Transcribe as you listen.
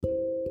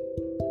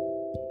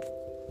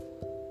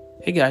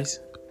Hey guys,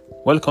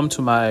 welcome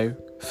to my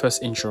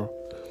first intro.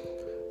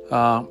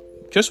 Uh,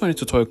 just wanted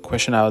to throw a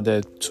question out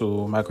there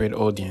to my great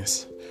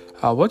audience.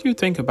 What do you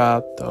think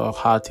about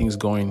how things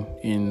going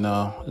in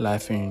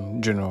life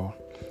in general?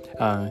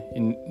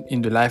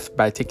 In the life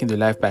by taking the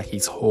life by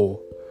its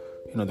whole,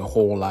 the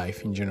whole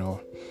life in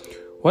general.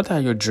 What are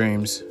your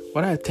dreams?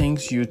 What are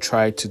things you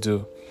tried to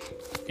do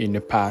in the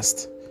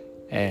past,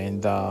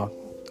 and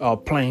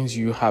plans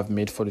you have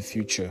made for the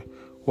future?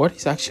 What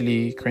is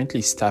actually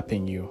currently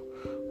stopping you?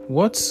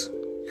 What's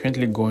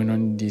currently going on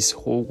in this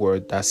whole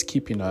world that's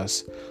keeping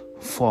us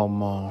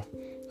from all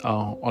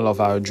of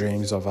our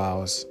dreams of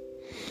ours?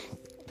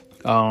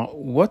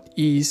 What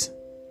is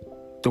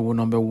the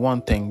number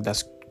one thing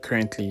that's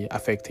currently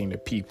affecting the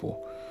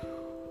people?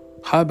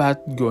 How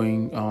about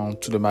going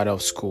to the matter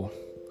of school?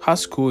 How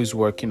school is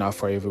working out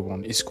for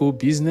everyone? Is school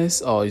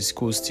business or is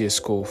school still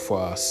school for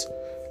us?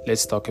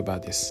 Let's talk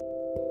about this.